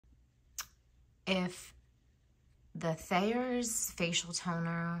If the Thayers facial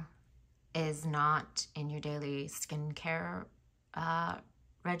toner is not in your daily skincare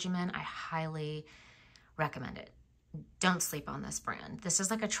regimen, I highly recommend it. Don't sleep on this brand. This is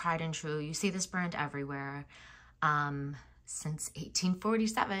like a tried and true. You see this brand everywhere since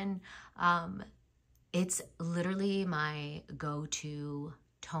 1847. It's literally my go-to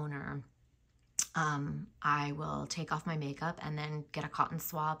toner. I will take off my makeup and then get a cotton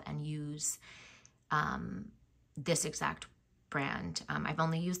swab and use this exact brand. I've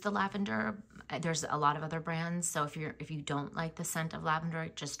only used the lavender. There's a lot of other brands, so if you don't like the scent of lavender,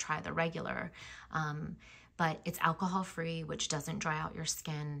 just try the regular. But it's alcohol free, which doesn't dry out your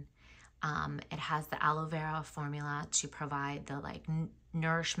skin. It has the aloe vera formula to provide the like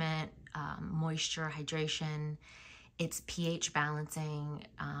nourishment, moisture, hydration. It's pH balancing,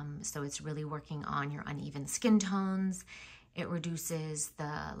 so it's really working on your uneven skin tones. It reduces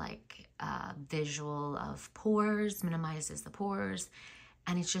the visual of pores, minimizes the pores,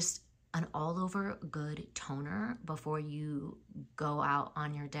 and it's just an all-over good toner before you go out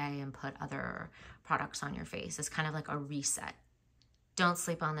on your day and put other products on your face. It's kind of like a reset. Don't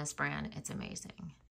sleep on this brand. It's amazing.